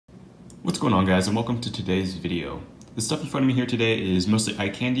What's going on, guys, and welcome to today's video. The stuff in front of me here today is mostly eye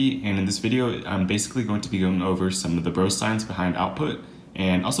candy, and in this video I'm basically going to be going over some of the bro science behind output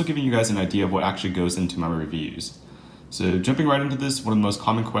and also giving you guys an idea of what actually goes into my reviews. So jumping right into this, one of the most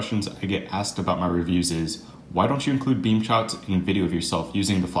common questions I get asked about my reviews is, why don't you include beam shots in a video of yourself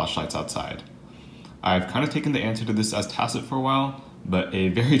using the flashlights outside? I've kind of taken the answer to this as tacit for a while, but a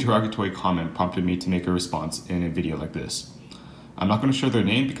very derogatory comment prompted me to make a response in a video like this. I'm not going to share their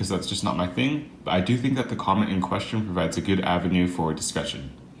name because that's just not my thing, but I do think that the comment in question provides a good avenue for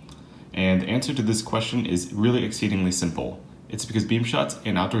discussion. And the answer to this question is really exceedingly simple. It's because beam shots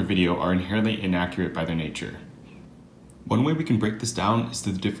in outdoor video are inherently inaccurate by their nature. One way we can break this down is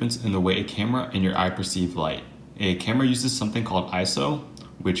through the difference in the way a camera and your eye perceive light. A camera uses something called ISO,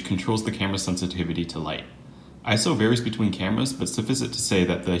 which controls the camera's sensitivity to light. ISO varies between cameras, but suffice it to say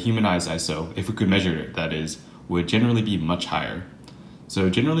that the human eye's ISO, if we could measure it, that is, would generally be much higher. So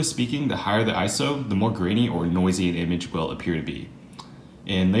generally speaking, the higher the ISO, the more grainy or noisy an image will appear to be.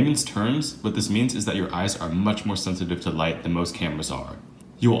 In layman's terms, what this means is that your eyes are much more sensitive to light than most cameras are.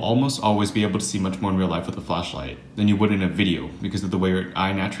 You will almost always be able to see much more in real life with a flashlight than you would in a video because of the way your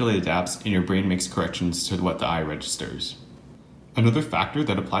eye naturally adapts and your brain makes corrections to what the eye registers. Another factor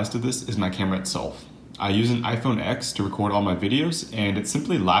that applies to this is my camera itself. I use an iPhone X to record all my videos, and it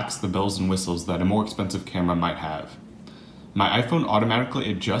simply lacks the bells and whistles that a more expensive camera might have. My iPhone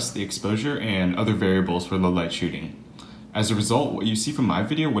automatically adjusts the exposure and other variables for low light shooting. As a result, what you see from my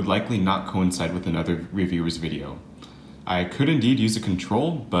video would likely not coincide with another reviewer's video. I could indeed use a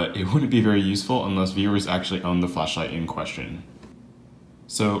control, but it wouldn't be very useful unless viewers actually own the flashlight in question.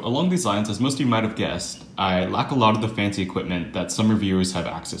 So along these lines, as most of you might have guessed, I lack a lot of the fancy equipment that some reviewers have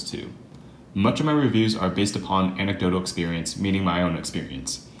access to. Much of my reviews are based upon anecdotal experience, meaning my own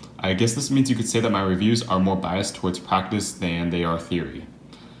experience. I guess this means you could say that my reviews are more biased towards practice than they are theory.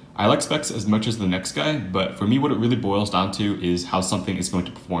 I like specs as much as the next guy, but for me what it really boils down to is how something is going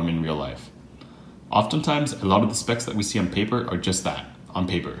to perform in real life. Oftentimes, a lot of the specs that we see on paper are just that, on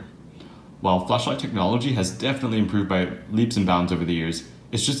paper. While flashlight technology has definitely improved by leaps and bounds over the years,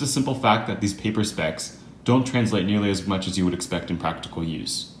 it's just a simple fact that these paper specs don't translate nearly as much as you would expect in practical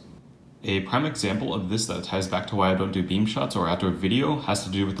use. A prime example of this that ties back to why I don't do beam shots or outdoor video has to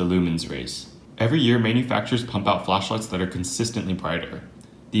do with the lumens race. Every year, manufacturers pump out flashlights that are consistently brighter.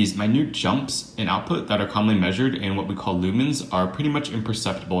 These minute jumps in output that are commonly measured in what we call lumens are pretty much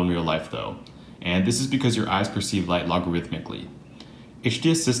imperceptible in real life though, and this is because your eyes perceive light logarithmically.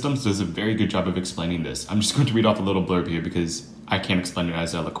 HDS Systems does a very good job of explaining this. I'm just going to read off a little blurb here because I can't explain it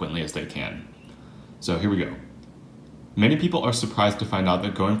as eloquently as they can. So here we go. Many people are surprised to find out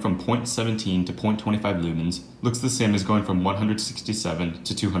that going from 0.17 to 0.25 lumens looks the same as going from 167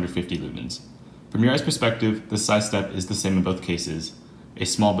 to 250 lumens. From your eye's perspective, the size step is the same in both cases, a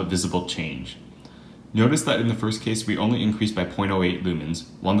small but visible change. Notice that in the first case we only increased by 0.08 lumens,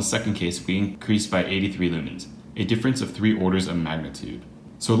 while in the second case we increased by 83 lumens, a difference of 3 orders of magnitude.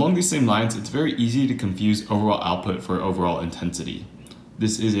 So along these same lines, it's very easy to confuse overall output for overall intensity.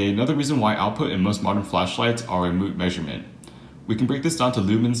 This is another reason why output in most modern flashlights are a moot measurement. We can break this down to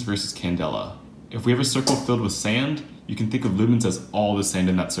lumens versus candela. If we have a circle filled with sand, you can think of lumens as all the sand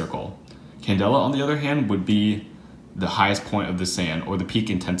in that circle. Candela, on the other hand, would be the highest point of the sand, or the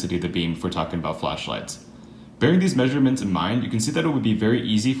peak intensity of the beam if we're talking about flashlights. Bearing these measurements in mind, you can see that it would be very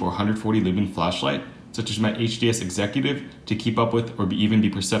easy for a 140 lumen flashlight, such as my HDS Executive, to keep up with or even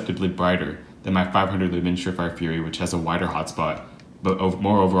be perceptibly brighter than my 500 lumen Surefire Fury, which has a wider hotspot, but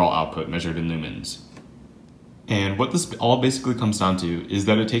more overall output measured in lumens. And what this all basically comes down to is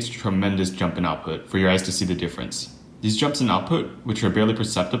that it takes a tremendous jump in output for your eyes to see the difference. These jumps in output, which are barely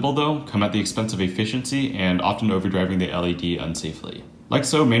perceptible though, come at the expense of efficiency and often overdriving the LED unsafely. Like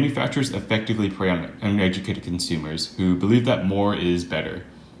so, manufacturers effectively prey on uneducated consumers who believe that more is better.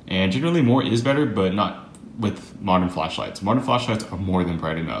 And generally more is better, but not with modern flashlights. Modern flashlights are more than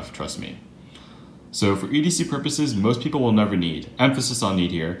bright enough, trust me. So for EDC purposes, most people will never need, emphasis on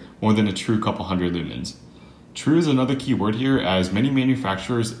need here, more than a true couple hundred lumens. True is another key word here, as many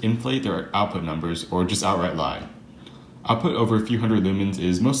manufacturers inflate their output numbers or just outright lie. Output over a few hundred lumens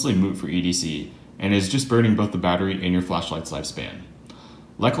is mostly moot for EDC, and is just burning both the battery and your flashlight's lifespan.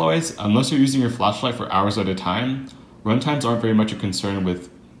 Likewise, unless you're using your flashlight for hours at a time, runtimes aren't very much a concern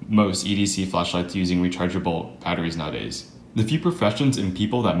with most EDC flashlights using rechargeable batteries nowadays. The few professions and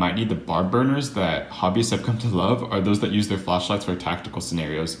people that might need the barb burners that hobbyists have come to love are those that use their flashlights for tactical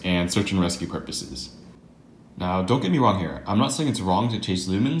scenarios and search and rescue purposes. Now, don't get me wrong here, I'm not saying it's wrong to chase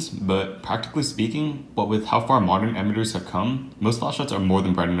lumens, but practically speaking, what with how far modern emitters have come, most flashlights are more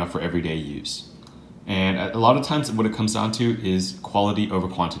than bright enough for everyday use. And a lot of times what it comes down to is quality over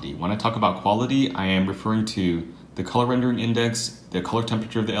quantity. When I talk about quality, I am referring to the color rendering index, the color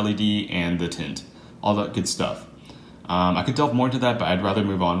temperature of the LED, and the tint, all that good stuff. I could delve more into that, but I'd rather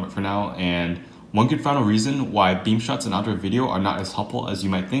move on for now. And one good final reason why beam shots in outdoor video are not as helpful as you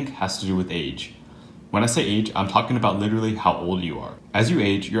might think has to do with age. When I say age, I'm talking about literally how old you are. As you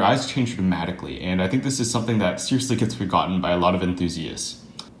age, your eyes change dramatically, and I think this is something that seriously gets forgotten by a lot of enthusiasts.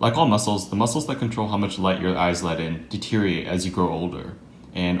 Like all muscles, the muscles that control how much light your eyes let in deteriorate as you grow older.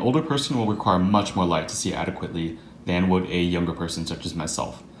 An older person will require much more light to see adequately than would a younger person such as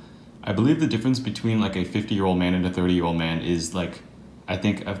myself. I believe the difference between like a 50-year-old man and a 30-year-old man is like, I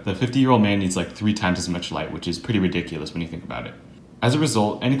think the 50-year-old man needs like 3 times as much light, which is pretty ridiculous when you think about it. As a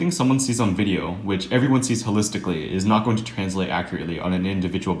result, anything someone sees on video, which everyone sees holistically, is not going to translate accurately on an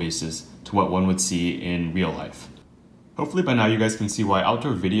individual basis to what one would see in real life. Hopefully by now you guys can see why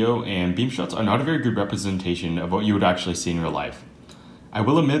outdoor video and beam shots are not a very good representation of what you would actually see in real life. I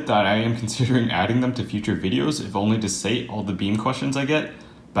will admit that I am considering adding them to future videos, if only to sate all the beam questions I get,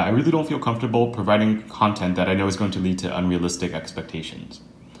 but I really don't feel comfortable providing content that I know is going to lead to unrealistic expectations.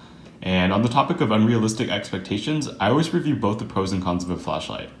 And on the topic of unrealistic expectations, I always review both the pros and cons of a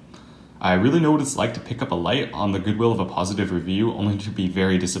flashlight. I really know what it's like to pick up a light on the goodwill of a positive review only to be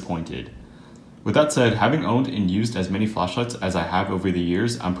very disappointed. With that said, having owned and used as many flashlights as I have over the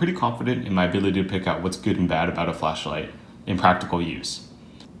years, I'm pretty confident in my ability to pick out what's good and bad about a flashlight in practical use.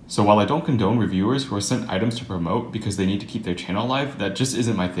 So while I don't condone reviewers who are sent items to promote because they need to keep their channel alive, that just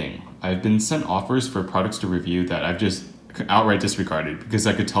isn't my thing. I've been sent offers for products to review that I've just outright disregarded because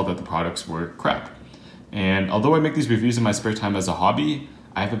I could tell that the products were crap. And although I make these reviews in my spare time as a hobby,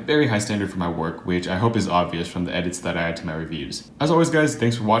 I have a very high standard for my work, which I hope is obvious from the edits that I add to my reviews. As always guys,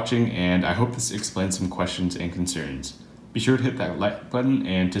 thanks for watching, and I hope this explains some questions and concerns. Be sure to hit that like button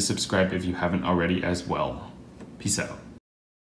and to subscribe if you haven't already as well. Peace out.